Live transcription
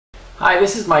Hi,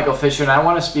 this is Michael Fisher, and I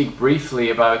want to speak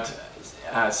briefly about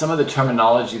some of the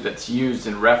terminology that's used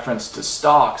in reference to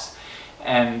stocks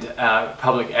and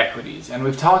public equities. And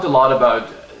we've talked a lot about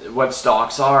what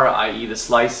stocks are, i.e. the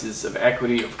slices of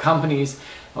equity of companies,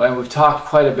 and we've talked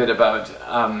quite a bit about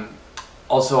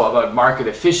also about market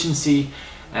efficiency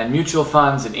and mutual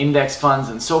funds and index funds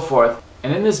and so forth.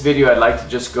 And in this video I'd like to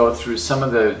just go through some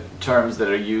of the terms that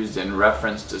are used in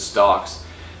reference to stocks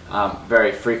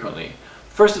very frequently.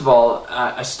 First of all,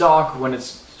 a stock, when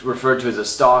it's referred to as a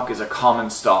stock, is a common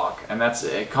stock, and that's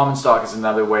a common stock is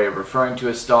another way of referring to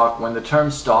a stock. When the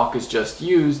term stock is just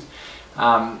used,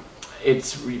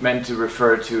 it's meant to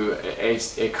refer to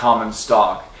a common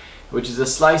stock, which is a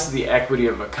slice of the equity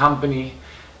of a company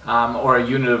or a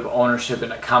unit of ownership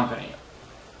in a company.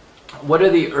 What are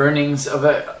the earnings of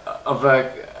a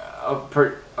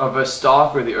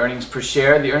stock, or the earnings per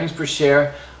share? The earnings per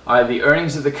share are the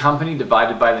earnings of the company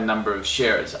divided by the number of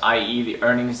shares, i.e. the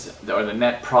earnings or the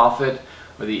net profit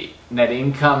or the net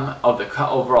income of the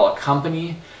overall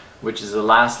company, which is the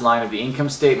last line of the income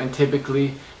statement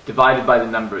typically, divided by the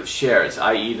number of shares,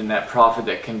 i.e. the net profit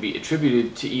that can be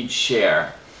attributed to each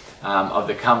share of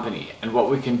the company. And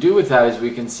what we can do with that is we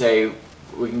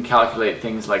can calculate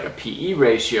things like a PE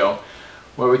ratio,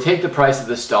 where we take the price of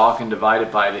the stock and divide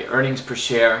it by the earnings per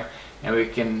share, and we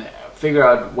can figure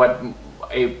out what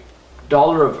a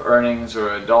dollar of earnings or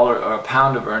a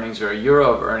pound of earnings or a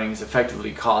euro of earnings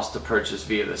effectively cost to purchase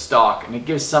via the stock. And it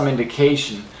gives some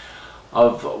indication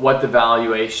of what the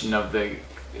valuation of the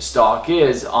stock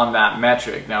is on that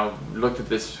metric. Now, we looked at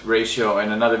this ratio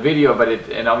in another video, but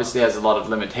it obviously has a lot of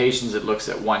limitations. It looks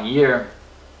at 1 year.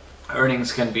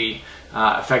 Earnings can be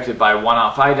affected by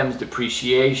one-off items,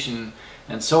 depreciation,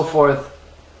 and so forth.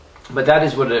 But that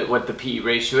is what the PE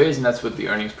ratio is, and that's what the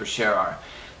earnings per share are.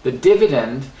 The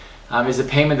dividend is a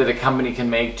payment that a company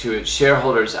can make to its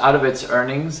shareholders out of its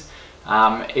earnings.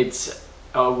 It's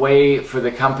a way for the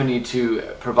company to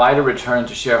provide a return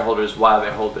to shareholders while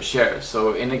they hold the shares.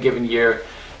 So in a given year,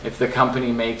 if the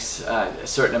company makes a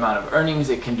certain amount of earnings,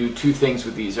 it can do two things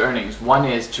with these earnings. One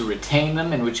is to retain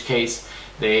them, in which case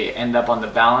they end up on the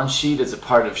balance sheet as a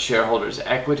part of shareholders'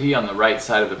 equity on the right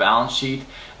side of the balance sheet,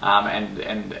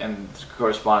 and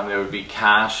corresponding there would be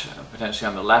cash potentially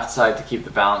on the left side to keep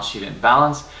the balance sheet in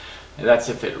balance. And that's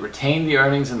if it retained the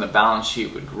earnings, and the balance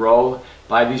sheet would grow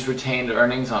by these retained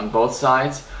earnings on both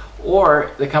sides.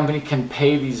 Or the company can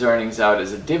pay these earnings out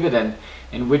as a dividend,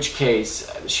 in which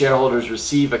case shareholders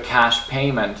receive a cash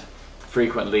payment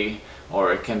frequently,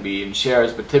 or it can be in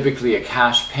shares, but typically a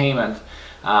cash payment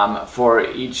for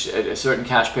a certain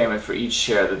cash payment for each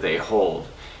share that they hold,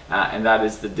 and that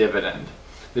is the dividend.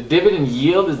 The dividend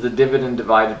yield is the dividend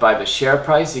divided by the share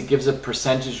price. It gives a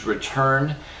percentage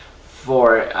return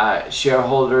for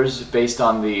shareholders based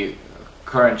on the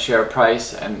current share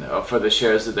price and for the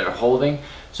shares that they're holding.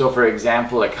 So for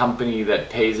example, a company that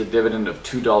pays a dividend of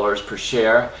 $2 per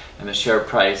share and the share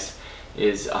price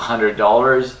is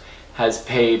 $100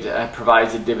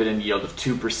 provides a dividend yield of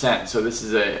 2%. So this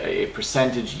is a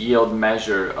percentage yield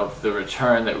measure of the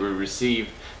return that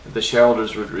the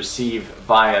shareholders would receive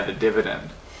via the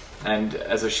dividend. And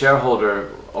as a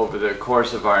shareholder, over the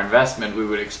course of our investment, we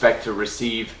would expect to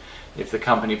receive, if the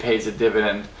company pays a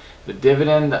dividend, the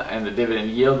dividend and the dividend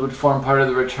yield would form part of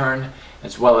the return,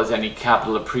 as well as any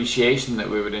capital appreciation that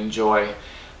we would enjoy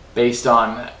based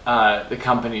on the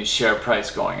company's share price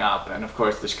going up. And of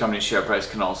course, this company's share price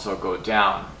can also go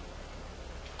down.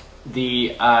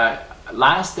 The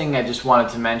last thing I just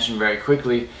wanted to mention very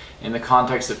quickly in the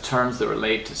context of terms that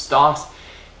relate to stocks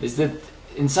is that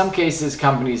in some cases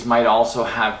companies might also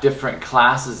have different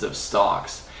classes of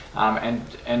stocks,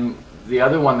 and the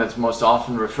other one that's most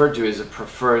often referred to is a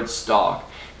preferred stock.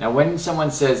 Now, when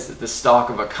someone says that the stock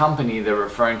of a company, they're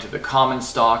referring to the common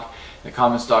stock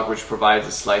which provides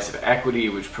a slice of equity,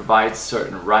 which provides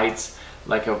certain rights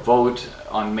like a vote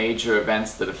on major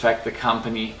events that affect the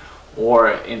company, or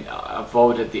a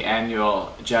vote at the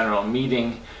annual general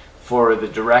meeting for the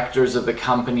directors of the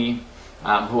company,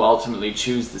 who ultimately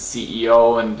choose the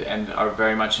CEO and are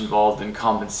very much involved in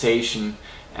compensation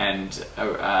and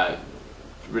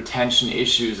retention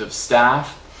issues of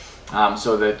staff.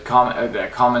 So that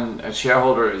common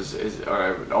shareholder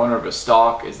or an owner of a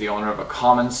stock is the owner of a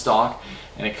common stock,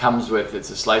 and it's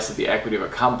a slice of the equity of a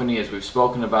company, as we've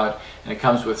spoken about, and it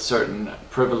comes with certain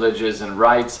privileges and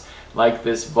rights, like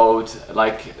this vote,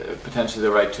 like potentially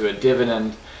the right to a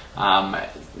dividend,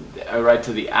 a right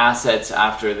to the assets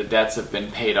after the debts have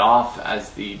been paid off,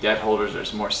 as the debt holders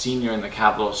are more senior in the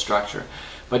capital structure.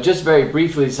 But just very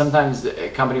briefly, sometimes a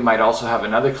company might also have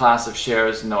another class of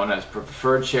shares known as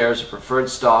preferred shares or preferred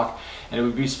stock, and it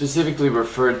would be specifically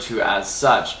referred to as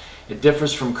such. It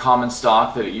differs from common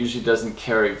stock that it usually doesn't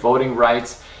carry voting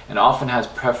rights and often has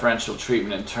preferential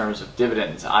treatment in terms of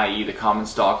dividends, i.e. the common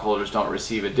stockholders don't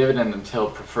receive a dividend until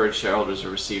preferred shareholders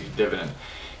have received a dividend.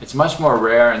 It's much more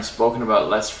rare and spoken about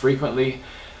less frequently.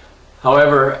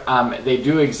 However, they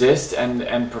do exist,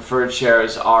 and preferred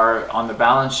shares are on the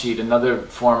balance sheet another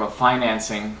form of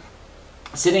financing,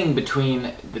 sitting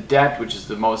between the debt, which is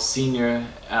the most senior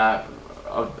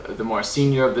more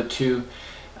senior of the two,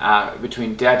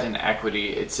 between debt and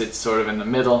equity. It sits sort of in the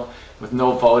middle with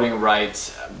no voting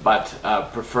rights, but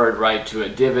preferred right to a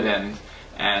dividend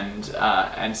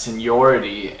and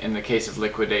seniority in the case of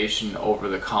liquidation over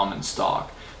the common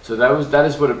stock. So that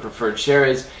is what a preferred share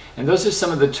is, and those are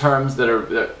some of the terms that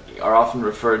are often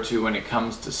referred to when it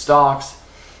comes to stocks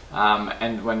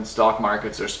and when stock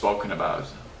markets are spoken about.